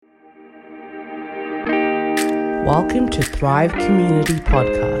Welcome to Thrive Community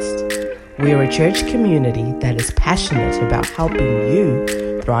Podcast. We are a church community that is passionate about helping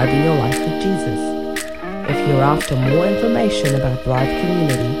you thrive in your life with Jesus. If you're after more information about Thrive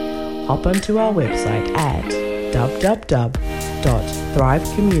Community, hop onto our website at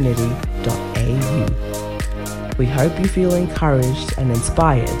www.thrivecommunity.au. We hope you feel encouraged and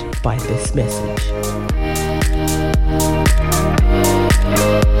inspired by this message.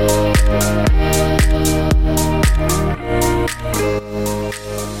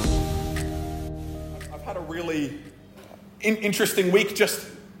 I've had a really interesting week, just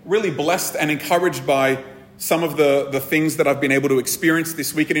really blessed and encouraged by some of the things that I've been able to experience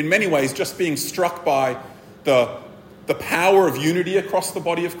this week, and in many ways just being struck by the power of unity across the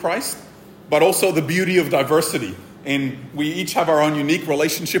body of Christ, but also the beauty of diversity. And we each have our own unique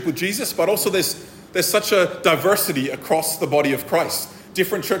relationship with Jesus, but also there's such a diversity across the body of Christ.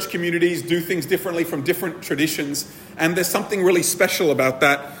 Different church communities do things differently from different traditions, and there's something really special about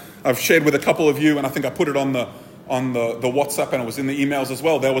that. I've shared with a couple of you, and I think I put it on the WhatsApp, and it was in the emails as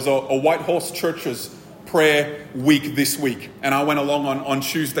well. There was a Whitehorse Church's prayer week this week, and I went along on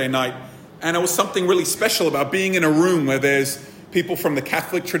Tuesday night, and it was something really special about being in a room where there's people from the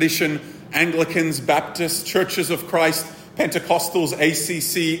Catholic tradition, Anglicans, Baptists, Churches of Christ, Pentecostals,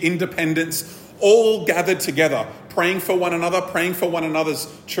 ACC, Independents, all gathered together, praying for one another, praying for one another's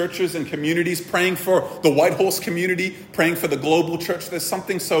churches and communities, praying for the Whitehorse community, praying for the global church. There's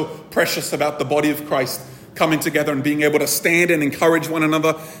something so precious about the body of Christ coming together and being able to stand and encourage one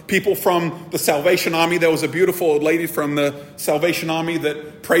another. People from the Salvation Army, there was a beautiful old lady from the Salvation Army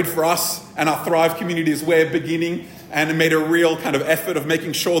that prayed for us and our Thrive community as we're beginning, and made a real kind of effort of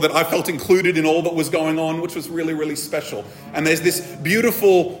making sure that I felt included in all that was going on, which was really, really special. And there's this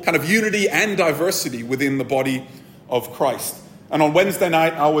beautiful kind of unity and diversity within the body of Christ. And on Wednesday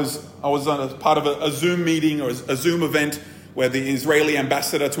night, I was a part of a Zoom meeting or a Zoom event where the Israeli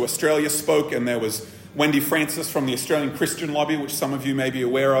ambassador to Australia spoke, and there was Wendy Francis from the Australian Christian Lobby, which some of you may be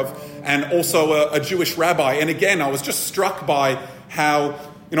aware of, and also a Jewish rabbi. And again, I was just struck by how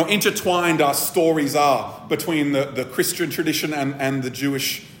intertwined our stories are between the Christian tradition and the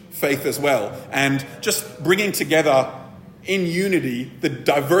Jewish faith as well. And just bringing together in unity the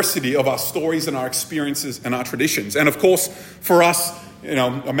diversity of our stories and our experiences and our traditions. And of course, for us,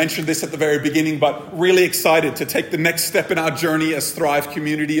 I mentioned this at the very beginning, but really excited to take the next step in our journey as Thrive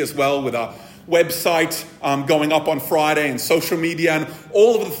Community as well, with our website going up on Friday and social media and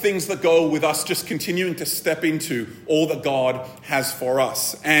all of the things that go with us just continuing to step into all that God has for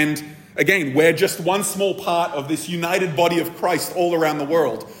us. And again, we're just one small part of this united body of Christ all around the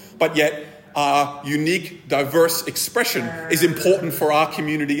world, but yet our unique, diverse expression is important for our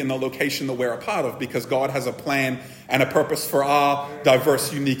community and the location that we're a part of, because God has a plan and a purpose for our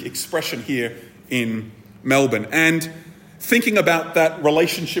diverse, unique expression here in Melbourne. And thinking about that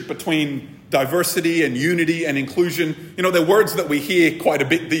relationship between diversity and unity and inclusion, they're words that we hear quite a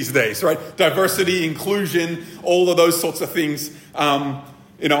bit these days, right? Diversity, inclusion, all of those sorts of things. I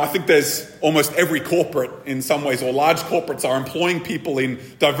think there's almost every corporate in some ways, or large corporates are employing people in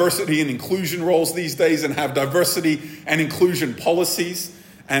diversity and inclusion roles these days and have diversity and inclusion policies.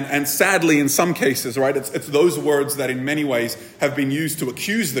 And sadly, in some cases, right, it's those words that in many ways have been used to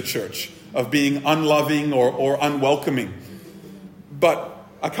accuse the church of being unloving or unwelcoming. But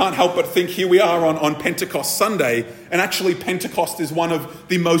I can't help but think here we are on Pentecost Sunday, and actually Pentecost is one of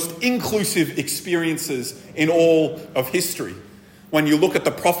the most inclusive experiences in all of history. When you look at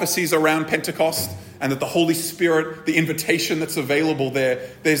the prophecies around Pentecost and that the Holy Spirit, the invitation that's available there's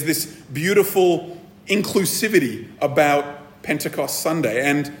this beautiful inclusivity about Pentecost Sunday.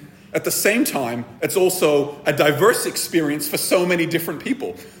 And at the same time, it's also a diverse experience for so many different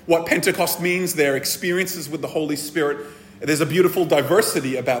people. What Pentecost means, their experiences with the Holy Spirit, there's a beautiful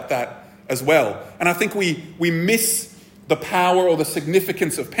diversity about that as well. And I think we miss the power or the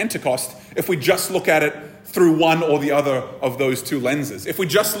significance of Pentecost if we just look at it through one or the other of those two lenses. If we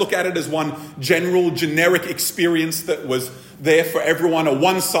just look at it as one general, generic experience that was there for everyone, a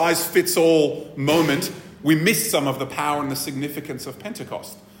one-size-fits-all moment, we miss some of the power and the significance of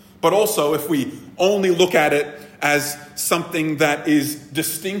Pentecost. But also, if we only look at it as something that is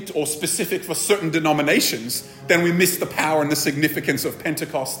distinct or specific for certain denominations, then we miss the power and the significance of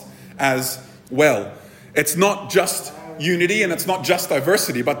Pentecost as well. It's not just unity and it's not just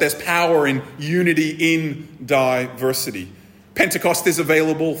diversity, but there's power in unity in diversity. Pentecost is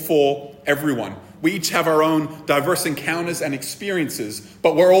available for everyone. We each have our own diverse encounters and experiences,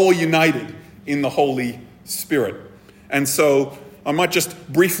 but we're all united in the Holy Spirit. And so I might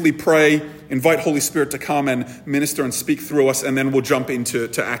just briefly pray, invite Holy Spirit to come and minister and speak through us, and then we'll jump into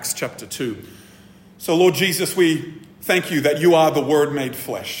Acts chapter 2. So Lord Jesus, we thank you that you are the Word made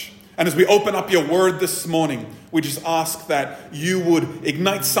flesh. And as we open up your Word this morning, we just ask that you would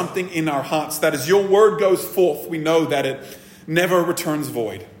ignite something in our hearts, that as your Word goes forth, we know that it never returns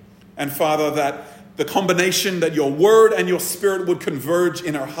void. And Father, that the combination that your Word and your Spirit would converge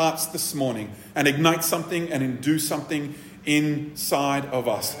in our hearts this morning and ignite something and do something inside of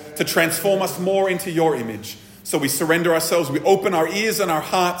us to transform us more into your image. So we surrender ourselves, we open our ears and our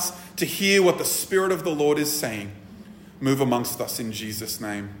hearts to hear what the Spirit of the Lord is saying. Move amongst us in Jesus'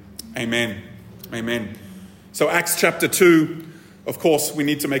 name. Amen. Amen. So Acts chapter 2, of course, we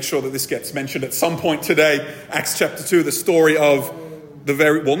need to make sure that this gets mentioned at some point today. Acts chapter 2, the story of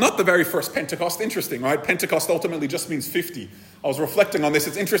not the very first Pentecost. Interesting, right? Pentecost ultimately just means 50. I was reflecting on this.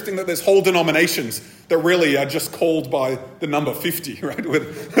 It's interesting that there's whole denominations that really are just called by the number 50, right?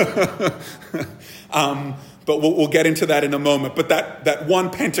 But we'll get into that in a moment. But that one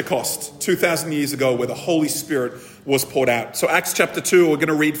Pentecost 2,000 years ago where the Holy Spirit was poured out. So Acts chapter 2, we're going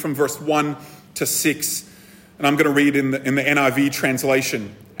to read from verse 1 to 6. And I'm going to read in the NIV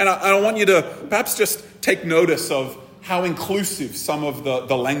translation. And I want you to perhaps just take notice of how inclusive some of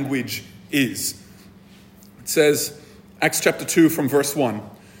the language is. It says, Acts chapter 2 from verse 1.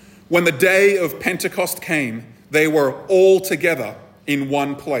 When the day of Pentecost came, they were all together in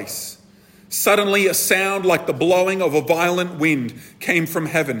one place. Suddenly a sound like the blowing of a violent wind came from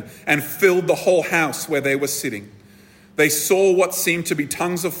heaven and filled the whole house where they were sitting. They saw what seemed to be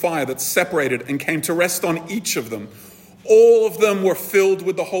tongues of fire that separated and came to rest on each of them. All of them were filled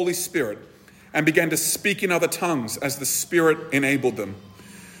with the Holy Spirit and began to speak in other tongues as the Spirit enabled them.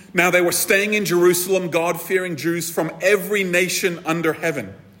 Now they were staying in Jerusalem, God-fearing Jews from every nation under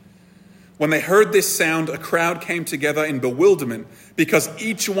heaven. When they heard this sound, a crowd came together in bewilderment because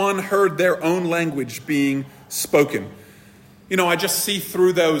each one heard their own language being spoken. You know, I just see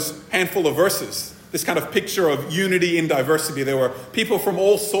through those handful of verses this kind of picture of unity in diversity. There were people from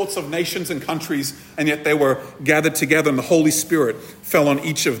all sorts of nations and countries, and yet they were gathered together and the Holy Spirit fell on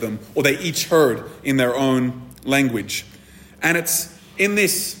each of them, or they each heard in their own language. And it's in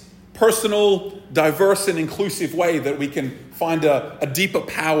this personal, diverse, and inclusive way that we can find a deeper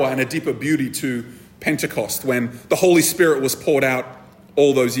power and a deeper beauty to Pentecost when the Holy Spirit was poured out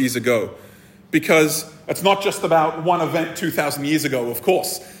all those years ago. Because it's not just about one event 2,000 years ago, of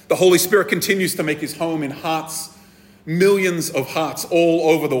course. The Holy Spirit continues to make his home in hearts, millions of hearts all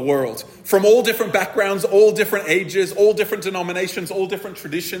over the world, from all different backgrounds, all different ages, all different denominations, all different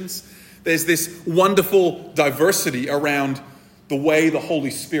traditions. There's this wonderful diversity around the way the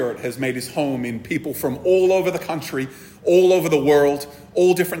Holy Spirit has made his home in people from all over the country, all over the world,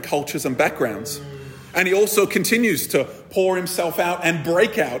 all different cultures and backgrounds. And he also continues to pour himself out and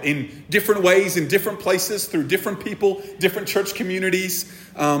break out in different ways, in different places, through different people, different church communities,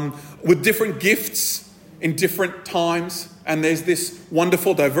 with different gifts in different times. And there's this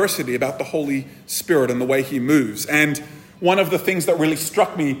wonderful diversity about the Holy Spirit and the way he moves. And one of the things that really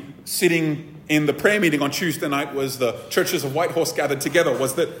struck me sitting in the prayer meeting on Tuesday night was the churches of Whitehorse gathered together,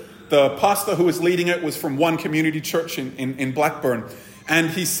 was that the pastor who was leading it was from one community church in Blackburn.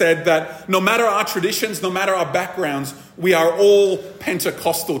 And he said that no matter our traditions, no matter our backgrounds, we are all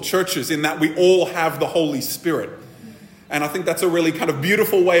Pentecostal churches in that we all have the Holy Spirit. And I think that's a really kind of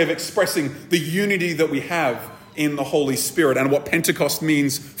beautiful way of expressing the unity that we have in the Holy Spirit and what Pentecost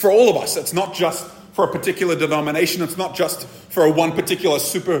means for all of us. It's not just for a particular denomination. It's not just for one particular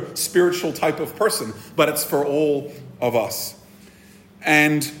super spiritual type of person, but it's for all of us.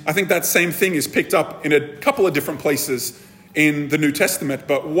 And I think that same thing is picked up in a couple of different places in the New Testament,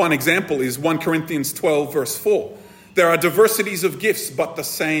 but one example is 1 Corinthians 12, verse 4. There are diversities of gifts, but the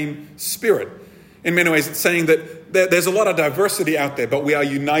same Spirit. In many ways, it's saying that there's a lot of diversity out there, but we are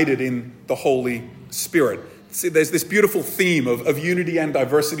united in the Holy Spirit. See, there's this beautiful theme of unity and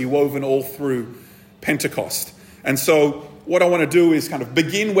diversity woven all through Pentecost. And so what I want to do is kind of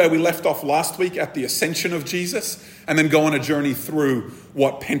begin where we left off last week at the ascension of Jesus, and then go on a journey through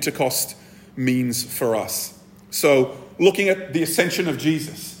what Pentecost means for us. So, looking at the ascension of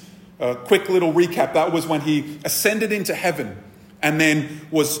Jesus, a quick little recap. That was when he ascended into heaven and then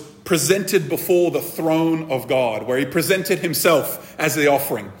was presented before the throne of God, where he presented himself as the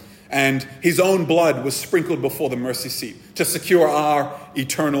offering. And his own blood was sprinkled before the mercy seat to secure our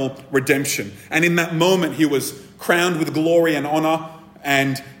eternal redemption. And in that moment, he was crowned with glory and honor.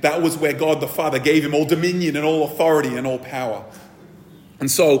 And that was where God the Father gave him all dominion and all authority and all power. And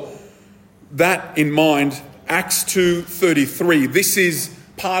so, that in mind, Acts 2:33, this is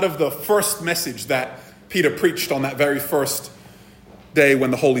part of the first message that Peter preached on that very first day when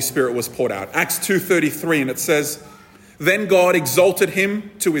the Holy Spirit was poured out. Acts 2:33, and it says, Then God exalted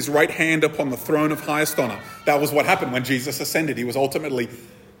him to his right hand upon the throne of highest honor. That was what happened when Jesus ascended. He was ultimately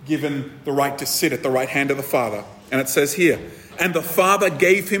given the right to sit at the right hand of the Father. And it says here, and the Father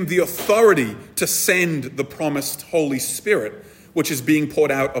gave him the authority to send the promised Holy Spirit, which is being poured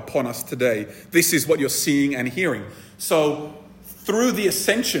out upon us today. This is what you're seeing and hearing. So through the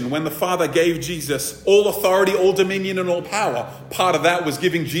ascension, when the Father gave Jesus all authority, all dominion, and all power, part of that was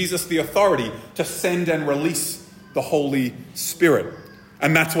giving Jesus the authority to send and release the Holy Spirit.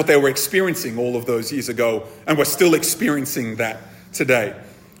 And that's what they were experiencing all of those years ago, and we're still experiencing that today.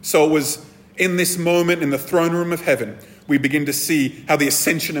 So it was in this moment in the throne room of heaven, we begin to see how the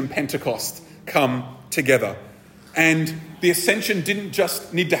ascension and Pentecost come together. And the ascension didn't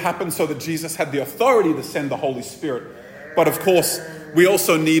just need to happen so that Jesus had the authority to send the Holy Spirit, but of course, we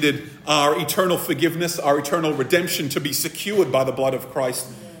also needed our eternal forgiveness, our eternal redemption to be secured by the blood of Christ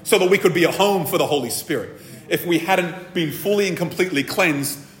so that we could be a home for the Holy Spirit. If we hadn't been fully and completely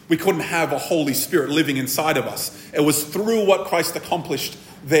cleansed, we couldn't have a Holy Spirit living inside of us. It was through what Christ accomplished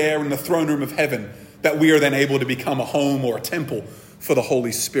there in the throne room of heaven that we are then able to become a home or a temple for the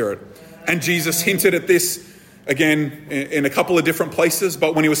Holy Spirit. And Jesus hinted at this again in a couple of different places,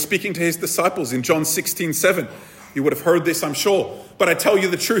 but when he was speaking to his disciples in John 16:7, you would have heard this, I'm sure. But I tell you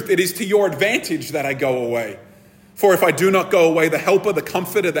the truth, it is to your advantage that I go away. For if I do not go away, the helper, the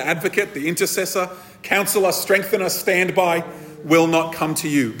comforter, the advocate, the intercessor, counselor, strengthener, standby, will not come to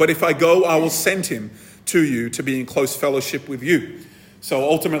you. But if I go, I will send him to you to be in close fellowship with you. So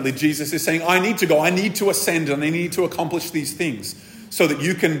ultimately, Jesus is saying, I need to go, I need to ascend, and I need to accomplish these things so that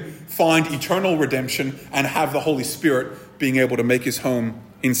you can find eternal redemption and have the Holy Spirit being able to make his home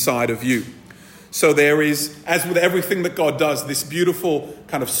inside of you. So there is, as with everything that God does, this beautiful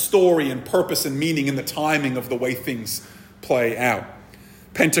kind of story and purpose and meaning in the timing of the way things play out.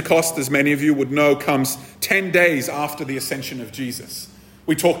 Pentecost, as many of you would know, comes 10 days after the ascension of Jesus.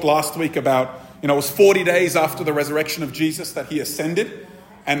 We talked last week about, it was 40 days after the resurrection of Jesus that he ascended.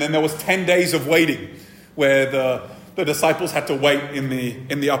 And then there was 10 days of waiting where the disciples had to wait in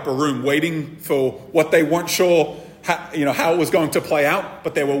the upper room, waiting for what they weren't sure how it was going to play out,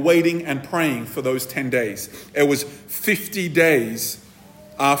 but they were waiting and praying for those 10 days. It was 50 days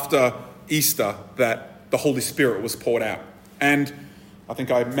after Easter that the Holy Spirit was poured out. And I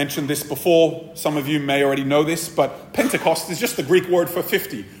think I mentioned this before. Some of you may already know this, but Pentecost is just the Greek word for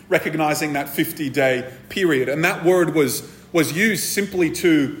 50, recognizing that 50-day period. And that word was used simply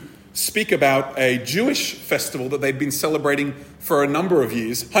to speak about a Jewish festival that they'd been celebrating for a number of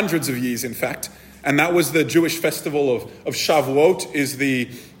years, hundreds of years, in fact. And that was the Jewish festival of Shavuot, is the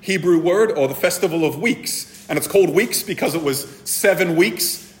Hebrew word, or the festival of weeks. And it's called weeks because it was 7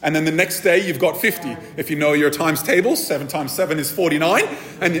 weeks. And then the next day you've got 50. If you know your times tables, 7 times 7 is 49.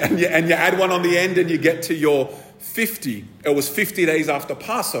 And you add one on the end and you get to your 50. It was 50 days after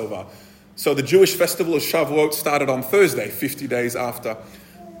Passover. So the Jewish festival of Shavuot started on Thursday, 50 days after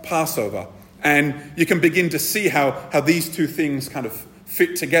Passover. And you can begin to see how these two things kind of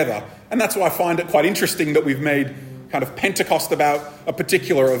fit together. And that's why I find it quite interesting that we've made kind of Pentecost about a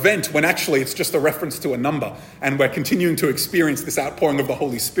particular event when actually it's just a reference to a number. And we're continuing to experience this outpouring of the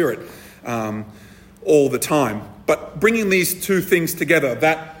Holy Spirit all the time. But bringing these two things together,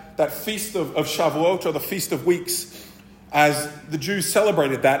 that feast of Shavuot, or the Feast of Weeks, as the Jews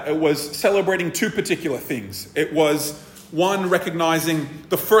celebrated that, it was celebrating two particular things. It was, one, recognizing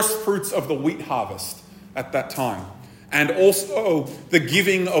the first fruits of the wheat harvest at that time, and also the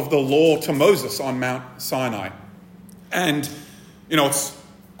giving of the law to Moses on Mount Sinai. And, it's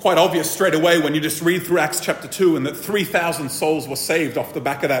quite obvious straight away when you just read through Acts chapter 2 and that 3,000 souls were saved off the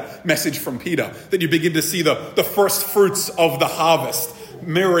back of that message from Peter, that you begin to see the first fruits of the harvest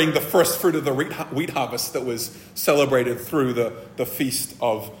mirroring the first fruit of the wheat harvest that was celebrated through the Feast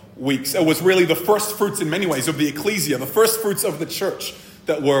of Weeks. It was really the first fruits in many ways of the ecclesia, the first fruits of the church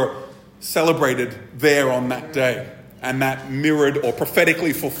that were celebrated there on that day. And that mirrored or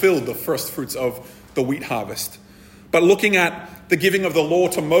prophetically fulfilled the first fruits of the wheat harvest. But looking at the giving of the law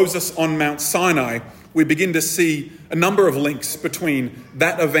to Moses on Mount Sinai, we begin to see a number of links between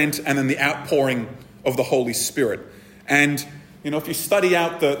that event and then the outpouring of the Holy Spirit. And, if you study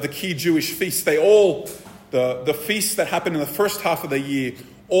out the key Jewish feasts, the feasts that happen in the first half of the year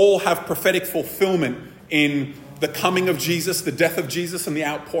all have prophetic fulfillment in the coming of Jesus, the death of Jesus, and the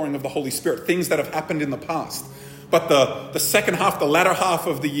outpouring of the Holy Spirit, things that have happened in the past. But the second half, the latter half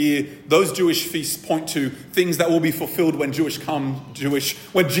of the year, those Jewish feasts point to things that will be fulfilled when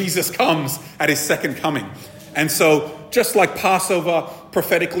when Jesus comes at his second coming. And so, just like Passover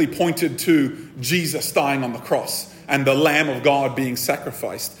prophetically pointed to Jesus dying on the cross and the Lamb of God being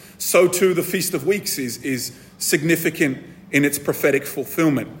sacrificed, so too the Feast of Weeks is significant in its prophetic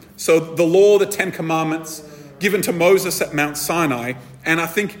fulfillment. So the law, the Ten Commandments, given to Moses at Mount Sinai, and I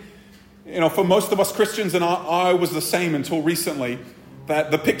think, for most of us Christians, and I was the same until recently,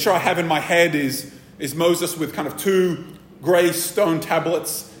 that the picture I have in my head is Moses with kind of two grey stone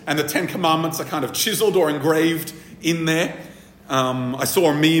tablets, and the Ten Commandments are kind of chiseled or engraved in there. I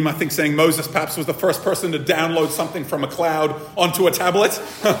saw a meme, I think, saying Moses perhaps was the first person to download something from a cloud onto a tablet.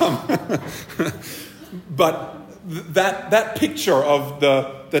 But that picture of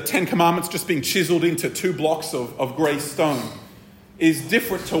the Ten Commandments just being chiseled into two blocks of grey stone is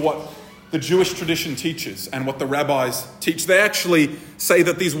different to what the Jewish tradition teaches and what the rabbis teach. They actually say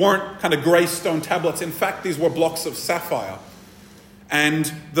that these weren't kind of grey stone tablets. In fact, these were blocks of sapphire.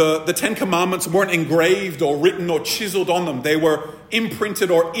 And the Ten Commandments weren't engraved or written or chiseled on them. They were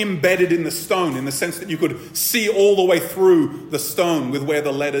imprinted or embedded in the stone, in the sense that you could see all the way through the stone with where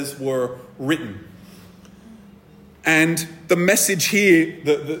the letters were written. And the message here,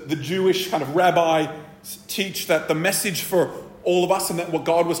 the Jewish kind of rabbi teach that the message for all of us, and that what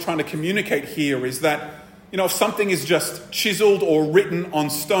God was trying to communicate here, is that, if something is just chiseled or written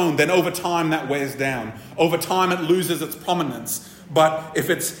on stone, then over time that wears down. Over time it loses its prominence. But if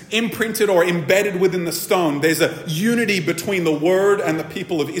it's imprinted or embedded within the stone, there's a unity between the word and the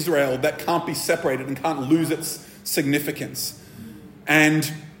people of Israel that can't be separated and can't lose its significance.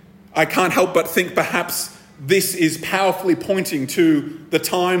 And I can't help but think perhaps this is powerfully pointing to the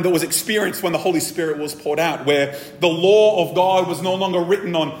time that was experienced when the Holy Spirit was poured out, where the law of God was no longer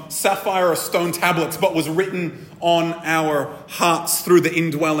written on sapphire or stone tablets, but was written on our hearts through the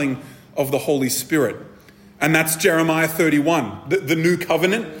indwelling of the Holy Spirit. And that's Jeremiah 31, the new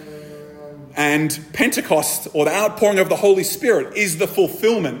covenant. And Pentecost, or the outpouring of the Holy Spirit, is the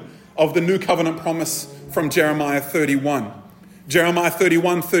fulfillment of the new covenant promise from Jeremiah 31. Jeremiah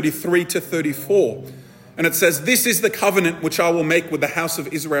 31, 33 to 34. And it says, "This is the covenant which I will make with the house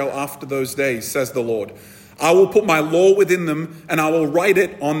of Israel after those days, says the Lord. I will put my law within them, and I will write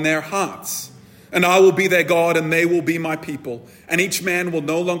it on their hearts. And I will be their God, and they will be my people. And each man will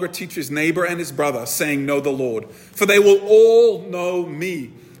no longer teach his neighbor and his brother, saying, 'Know the Lord.' For they will all know me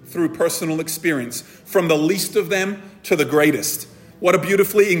through personal experience, from the least of them to the greatest." What a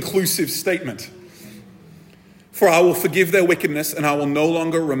beautifully inclusive statement. "For I will forgive their wickedness, and I will no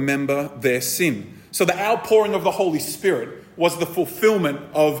longer remember their sin." So the outpouring of the Holy Spirit was the fulfillment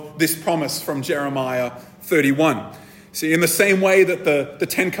of this promise from Jeremiah 31. See, in the same way that the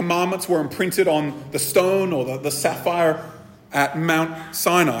Ten Commandments were imprinted on the stone or the sapphire at Mount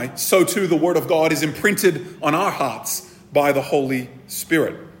Sinai, so too the Word of God is imprinted on our hearts by the Holy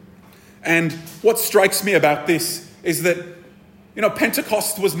Spirit. And what strikes me about this is that,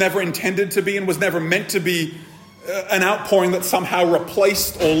 Pentecost was never intended to be and was never meant to be an outpouring that somehow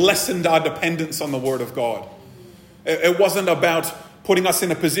replaced or lessened our dependence on the Word of God. It wasn't about putting us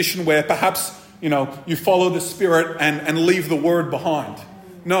in a position where perhaps you follow the Spirit and leave the Word behind.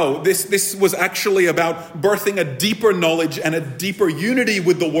 No, this was actually about birthing a deeper knowledge and a deeper unity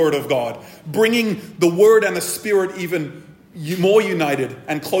with the Word of God, bringing the Word and the Spirit even more united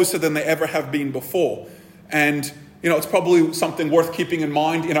and closer than they ever have been before. And, it's probably something worth keeping in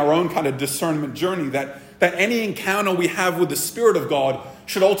mind in our own kind of discernment journey, that any encounter we have with the Spirit of God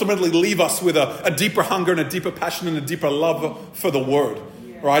should ultimately leave us with a deeper hunger and a deeper passion and a deeper love for the Word.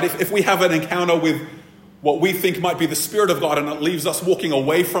 Right? If we have an encounter with what we think might be the Spirit of God and it leaves us walking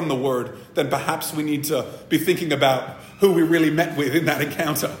away from the Word, then perhaps we need to be thinking about who we really met with in that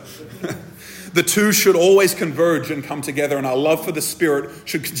encounter. The two should always converge and come together, and our love for the Spirit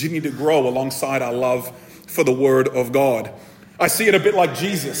should continue to grow alongside our love for the Word of God. I see it a bit like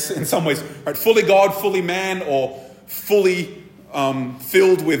Jesus in some ways, right? Fully God, fully man, or fully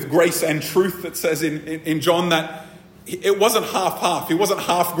filled with grace and truth. That says in John that it wasn't half-half. He wasn't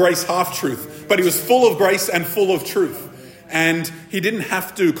half grace, half truth. But he was full of grace and full of truth. And he didn't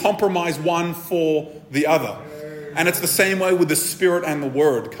have to compromise one for the other. And it's the same way with the Spirit and the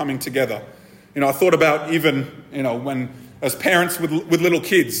Word coming together. I thought about even, when as parents with little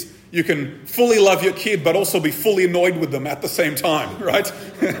kids, you can fully love your kid, but also be fully annoyed with them at the same time, right?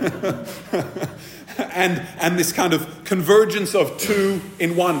 and this kind of convergence of two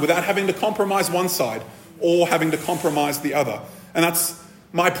in one without having to compromise one side or having to compromise the other. And that's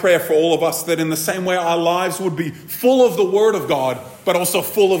my prayer for all of us, that in the same way our lives would be full of the Word of God, but also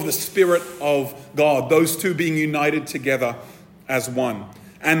full of the Spirit of God, those two being united together as one.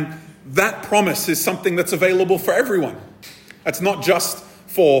 And that promise is something that's available for everyone. It's not just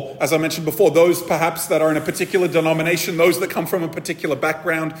for, as I mentioned before, those perhaps that are in a particular denomination, those that come from a particular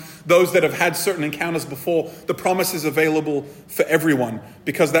background, those that have had certain encounters before. The promise is available for everyone,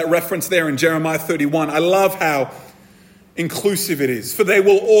 because that reference there in Jeremiah 31, I love how inclusive it is. For they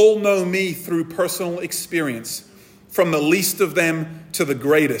will all know me through personal experience, from the least of them to the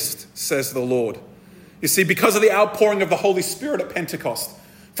greatest, says the Lord. You see, because of the outpouring of the Holy Spirit at Pentecost,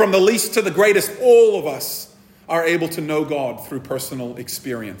 from the least to the greatest, all of us are able to know God through personal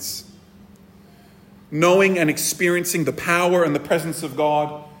experience. Knowing and experiencing the power and the presence of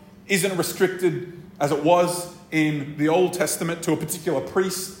God isn't restricted, as it was in the Old Testament, to a particular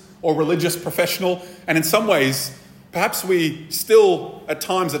priest or religious professional. And in some ways, perhaps we still at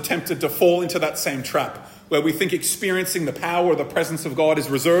times are tempted to fall into that same trap, where we think experiencing the power or the presence of God is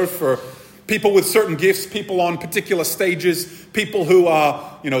reserved for people with certain gifts, people on particular stages, people who are,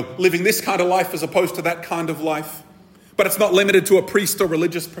 living this kind of life as opposed to that kind of life. But it's not limited to a priest or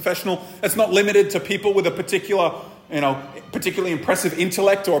religious professional. It's not limited to people with a particular, particularly impressive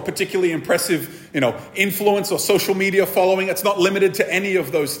intellect or particularly impressive, influence or social media following. It's not limited to any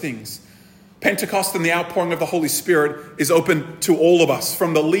of those things. Pentecost and the outpouring of the Holy Spirit is open to all of us,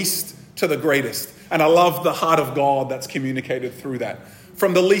 from the least to the greatest. And I love the heart of God that's communicated through that.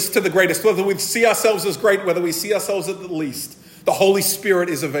 From the least to the greatest, whether we see ourselves as great, whether we see ourselves at the least, the Holy Spirit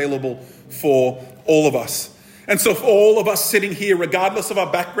is available for all of us. And so for all of us sitting here, regardless of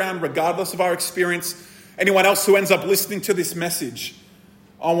our background, regardless of our experience, anyone else who ends up listening to this message,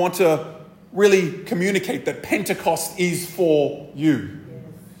 I want to really communicate that Pentecost is for you.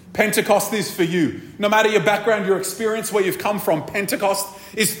 Pentecost is for you. No matter your background, your experience, where you've come from, Pentecost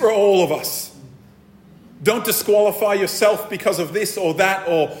is for all of us. Don't disqualify yourself because of this or that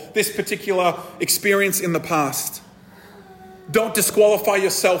or this particular experience in the past. Don't disqualify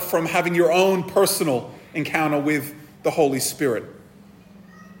yourself from having your own personal encounter with the Holy Spirit.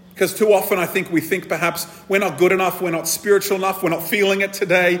 Because too often I think we think perhaps we're not good enough, we're not spiritual enough, we're not feeling it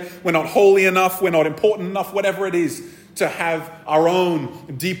today, we're not holy enough, we're not important enough, whatever it is, to have our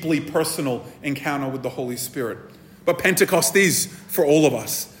own deeply personal encounter with the Holy Spirit. But Pentecost is for all of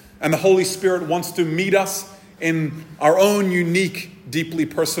us. And the Holy Spirit wants to meet us in our own unique, deeply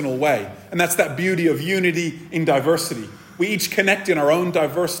personal way. And that's that beauty of unity in diversity. We each connect in our own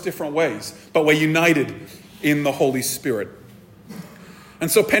diverse, different ways, but we're united in the Holy Spirit. And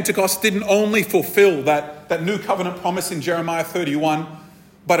so Pentecost didn't only fulfill that new covenant promise in Jeremiah 31,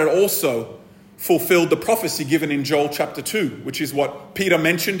 but it also fulfilled the prophecy given in Joel chapter 2, which is what Peter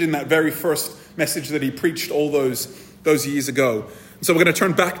mentioned in that very first message that he preached all those years ago. So we're going to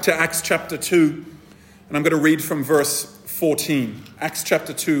turn back to Acts chapter 2, and I'm going to read from verse 14. Acts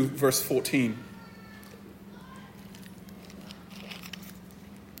chapter 2, verse 14.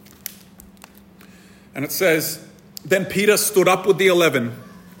 And it says, "Then Peter stood up with the 11,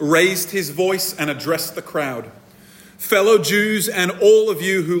 raised his voice and addressed the crowd. 'Fellow Jews and all of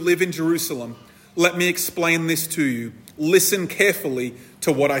you who live in Jerusalem, let me explain this to you. Listen carefully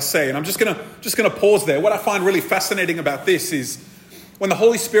to what I say.'" And I'm just going to pause there. What I find really fascinating about this is when the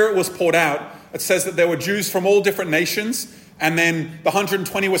Holy Spirit was poured out, it says that there were Jews from all different nations, and then the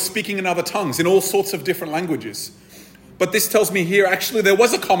 120 were speaking in other tongues, in all sorts of different languages. But this tells me here, actually, there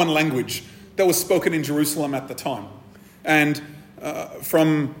was a common language that was spoken in Jerusalem at the time. And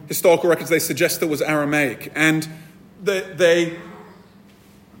from historical records, they suggest it was Aramaic. And they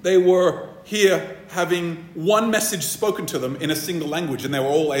were here having one message spoken to them in a single language, and they were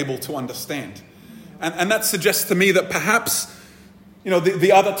all able to understand. And that suggests to me that perhaps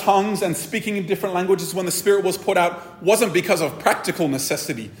the other tongues and speaking in different languages when the Spirit was poured out wasn't because of practical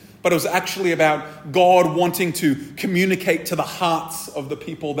necessity, but it was actually about God wanting to communicate to the hearts of the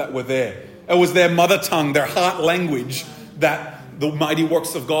people that were there. It was their mother tongue, their heart language, that the mighty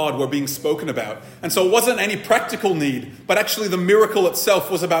works of God were being spoken about. And so it wasn't any practical need, but actually the miracle itself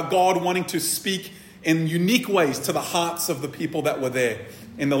was about God wanting to speak in unique ways to the hearts of the people that were there,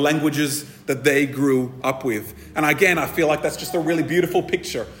 in the languages that they grew up with. And again, I feel like that's just a really beautiful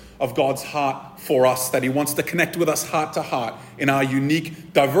picture of God's heart for us, that he wants to connect with us heart to heart in our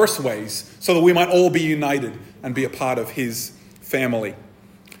unique, diverse ways, so that we might all be united and be a part of his family.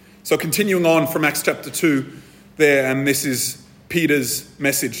 So continuing on from Acts chapter 2 there, and this is Peter's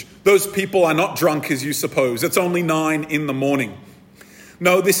message. "Those people are not drunk as you suppose. It's only 9 a.m.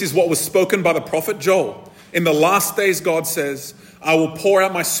 No, this is what was spoken by the prophet Joel. In the last days, God says, I will pour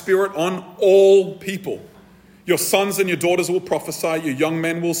out my spirit on all people. Your sons and your daughters will prophesy, your young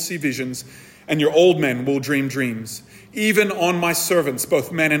men will see visions, and your old men will dream dreams. Even on my servants,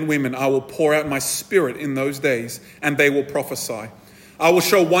 both men and women, I will pour out my spirit in those days, and they will prophesy. I will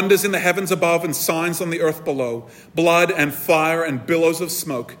show wonders in the heavens above and signs on the earth below, blood and fire and billows of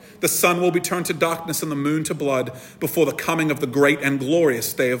smoke. The sun will be turned to darkness and the moon to blood before the coming of the great and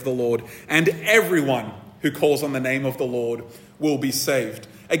glorious day of the Lord. And everyone who calls on the name of the Lord will be saved.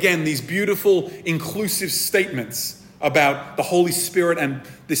 Again, these beautiful, inclusive statements about the Holy Spirit and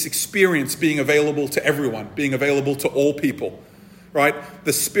this experience being available to everyone, being available to all people, right?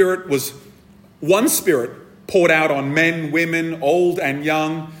 The Spirit was one Spirit poured out on men, women, old and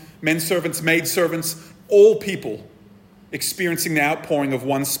young, men servants, maid servants, all people experiencing the outpouring of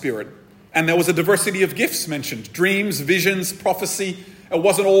one Spirit. And there was a diversity of gifts mentioned, dreams, visions, prophecy. It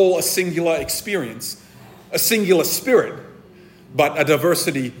wasn't all a singular experience, a singular Spirit, but a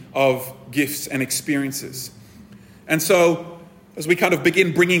diversity of gifts and experiences. And so, as we kind of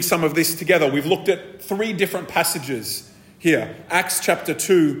begin bringing some of this together, we've looked at 3 different passages here. Acts chapter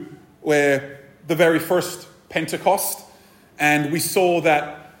 2, where the very first Pentecost, and we saw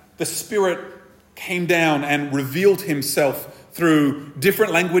that the Spirit came down and revealed himself through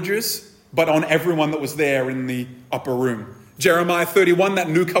different languages, but on everyone that was there in the upper room. Jeremiah 31, that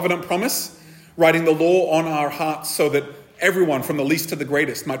new covenant promise, writing the law on our hearts so that everyone from the least to the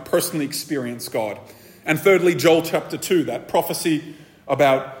greatest might personally experience God. And thirdly, Joel chapter 2, that prophecy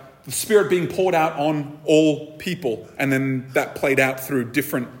about the Spirit being poured out on all people, and then that played out through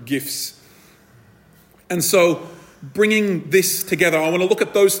different gifts. And so, bringing this together, I want to look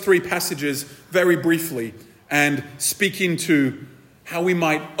at those 3 passages very briefly and speak into how we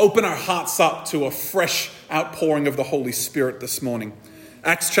might open our hearts up to a fresh outpouring of the Holy Spirit this morning.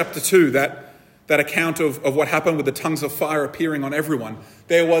 Acts chapter 2, that account of what happened with the tongues of fire appearing on everyone.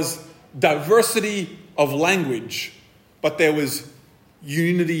 There was diversity of language, but there was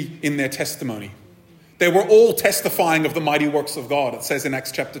unity in their testimony. They were all testifying of the mighty works of God, it says in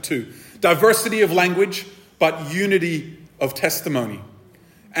Acts chapter 2. Diversity of language, but unity of testimony.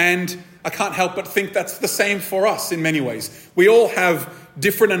 And I can't help but think that's the same for us in many ways. We all have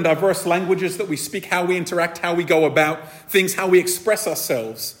different and diverse languages that we speak, how we interact, how we go about things, how we express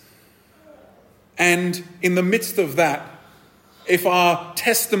ourselves. And in the midst of that, if our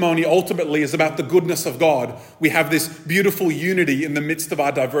testimony ultimately is about the goodness of God, we have this beautiful unity in the midst of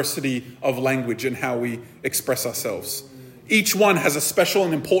our diversity of language and how we express ourselves. Each one has a special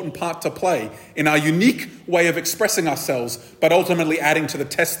and important part to play in our unique way of expressing ourselves, but ultimately adding to the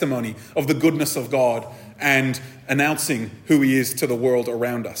testimony of the goodness of God and announcing who he is to the world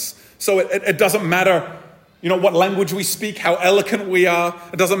around us. So it doesn't matter, what language we speak, how eloquent we are.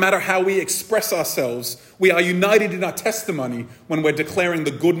 It doesn't matter how we express ourselves. We are united in our testimony when we're declaring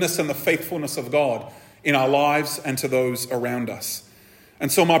the goodness and the faithfulness of God in our lives and to those around us.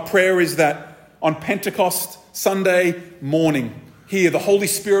 And so my prayer is that on Pentecost Sunday morning, here the Holy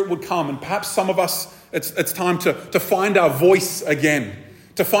Spirit would come, and perhaps some of us, it's time to find our voice again,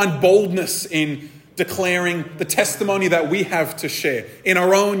 to find boldness in declaring the testimony that we have to share in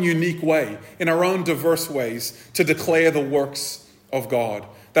our own unique way, in our own diverse ways, to declare the works of God.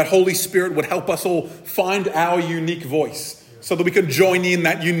 That Holy Spirit would help us all find our unique voice so that we could join in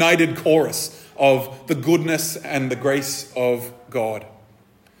that united chorus of the goodness and the grace of God.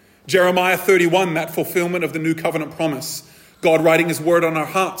 Jeremiah 31, that fulfillment of the new covenant promise, God writing his word on our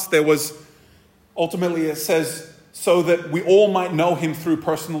hearts. There was, ultimately it says, so that we all might know him through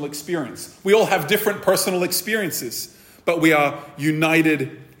personal experience. We all have different personal experiences, but we are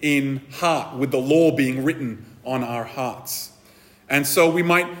united in heart with the law being written on our hearts. And so we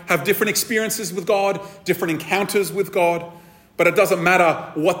might have different experiences with God, different encounters with God, but it doesn't matter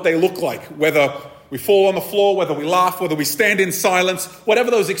what they look like, whether we fall on the floor, whether we laugh, whether we stand in silence,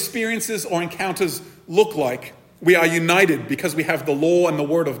 whatever those experiences or encounters look like, we are united because we have the law and the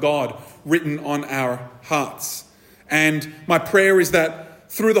word of God written on our hearts. And my prayer is that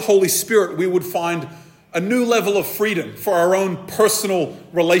through the Holy Spirit, we would find a new level of freedom for our own personal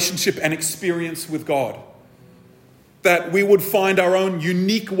relationship and experience with God. That we would find our own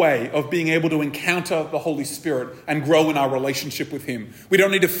unique way of being able to encounter the Holy Spirit and grow in our relationship with him. We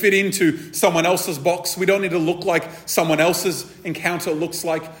don't need to fit into someone else's box. We don't need to look like someone else's encounter looks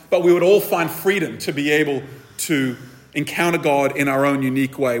like, but we would all find freedom to be able to encounter God in our own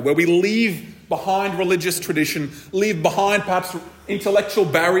unique way, where we leave behind religious tradition, leave behind perhaps intellectual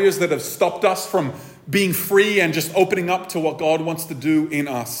barriers that have stopped us from being free and just opening up to what God wants to do in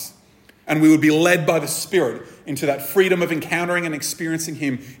us. And we would be led by the Spirit into that freedom of encountering and experiencing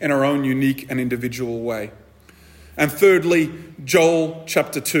him in our own unique and individual way. And thirdly, Joel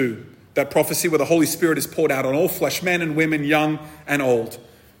chapter 2, that prophecy where the Holy Spirit is poured out on all flesh, men and women, young and old.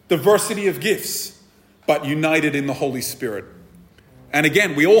 Diversity of gifts, but united in the Holy Spirit. And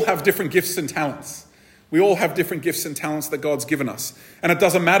again, we all have different gifts and talents. We all have different gifts and talents that God's given us. And it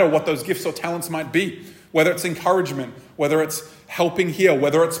doesn't matter what those gifts or talents might be, whether it's encouragement, whether it's helping heal,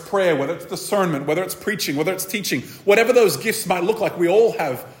 whether it's prayer, whether it's discernment, whether it's preaching, whether it's teaching, whatever those gifts might look like, we all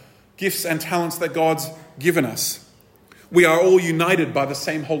have gifts and talents that God's given us. We are all united by the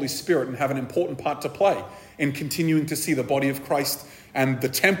same Holy Spirit and have an important part to play in continuing to see the body of Christ and the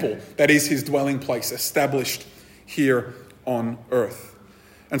temple that is his dwelling place established here on earth.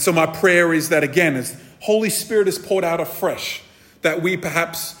 And so my prayer is that, again, as Holy Spirit is poured out afresh, that we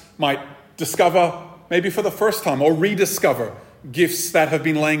perhaps might discover, maybe for the first time, or rediscover gifts that have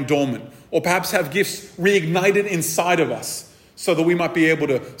been laying dormant, or perhaps have gifts reignited inside of us so that we might be able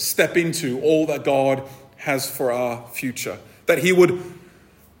to step into all that God has for our future. That he would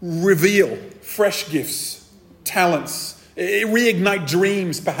reveal fresh gifts, talents, reignite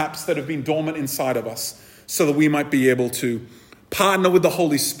dreams perhaps that have been dormant inside of us so that we might be able to partner with the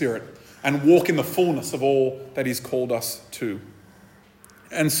Holy Spirit and walk in the fullness of all that he's called us to.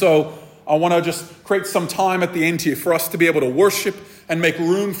 And so I want to just create some time at the end here for us to be able to worship and make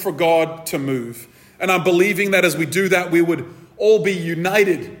room for God to move. And I'm believing that as we do that, we would all be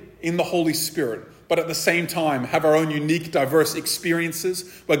united in the Holy Spirit, but at the same time have our own unique, diverse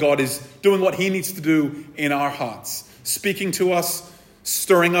experiences where God is doing what he needs to do in our hearts, speaking to us,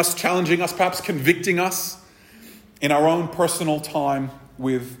 stirring us, challenging us, perhaps convicting us in our own personal time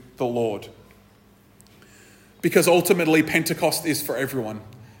with the Lord. Because ultimately, Pentecost is for everyone.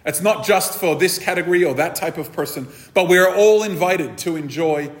 It's not just for this category or that type of person, but we are all invited to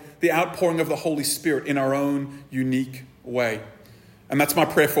enjoy the outpouring of the Holy Spirit in our own unique way. And that's my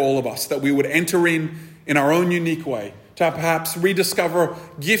prayer for all of us, that we would enter in our own unique way, to perhaps rediscover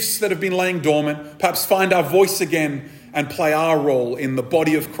gifts that have been laying dormant, perhaps find our voice again and play our role in the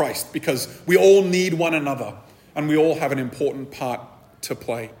body of Christ, because we all need one another and we all have an important part to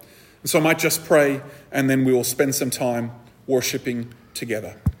play. And so I might just pray and then we will spend some time worshiping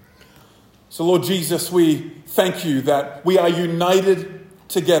together. So Lord Jesus, we thank you that we are united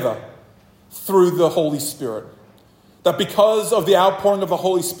together through the Holy Spirit. That because of the outpouring of the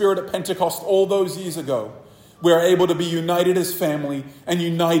Holy Spirit at Pentecost all those years ago, we are able to be united as family and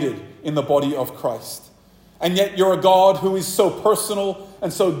united in the body of Christ. And yet you're a God who is so personal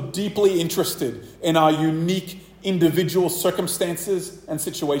and so deeply interested in our unique individual circumstances and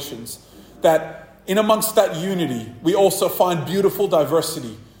situations, that in amongst that unity, we also find beautiful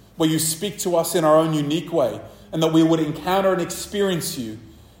diversity where you speak to us in our own unique way, and that we would encounter and experience you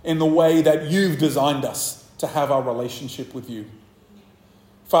in the way that you've designed us to have our relationship with you.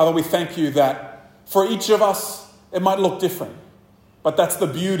 Father, we thank you that for each of us, it might look different, but that's the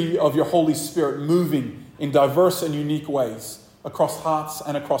beauty of your Holy Spirit moving in diverse and unique ways across hearts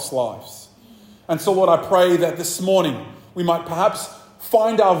and across lives. And so, Lord, I pray that this morning we might perhaps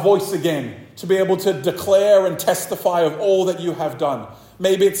find our voice again to be able to declare and testify of all that you have done.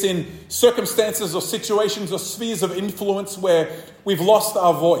 Maybe it's in circumstances or situations or spheres of influence where we've lost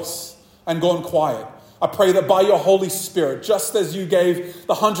our voice and gone quiet. I pray that by your Holy Spirit, just as you gave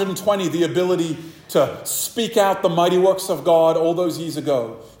the 120 the ability to speak out the mighty works of God all those years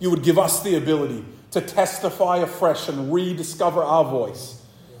ago, you would give us the ability to testify afresh and rediscover our voice,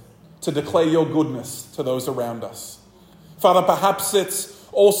 to declare your goodness to those around us. Father, perhaps it's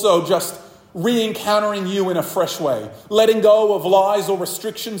also just re-encountering you in a fresh way, letting go of lies or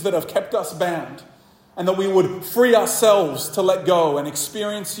restrictions that have kept us bound, and that we would free ourselves to let go and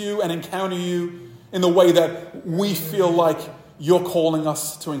experience you and encounter you in the way that we feel like you're calling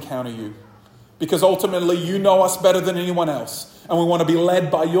us to encounter you. Because ultimately you know us better than anyone else, and we want to be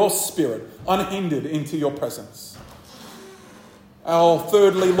led by your Spirit, unhindered, into your presence.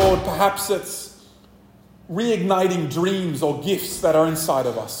 Thirdly, Lord, perhaps it's reigniting dreams or gifts that are inside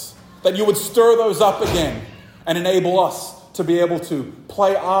of us, that you would stir those up again and enable us to be able to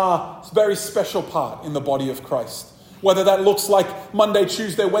play our very special part in the body of Christ. Whether that looks like Monday,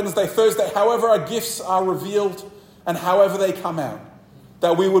 Tuesday, Wednesday, Thursday, however our gifts are revealed and however they come out,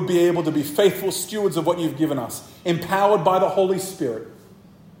 that we would be able to be faithful stewards of what you've given us, empowered by the Holy Spirit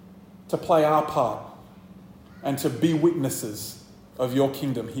to play our part and to be witnesses of your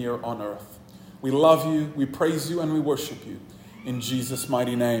kingdom here on earth. We love you, we praise you, and we worship you. In Jesus'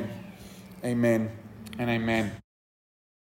 mighty name, amen and amen.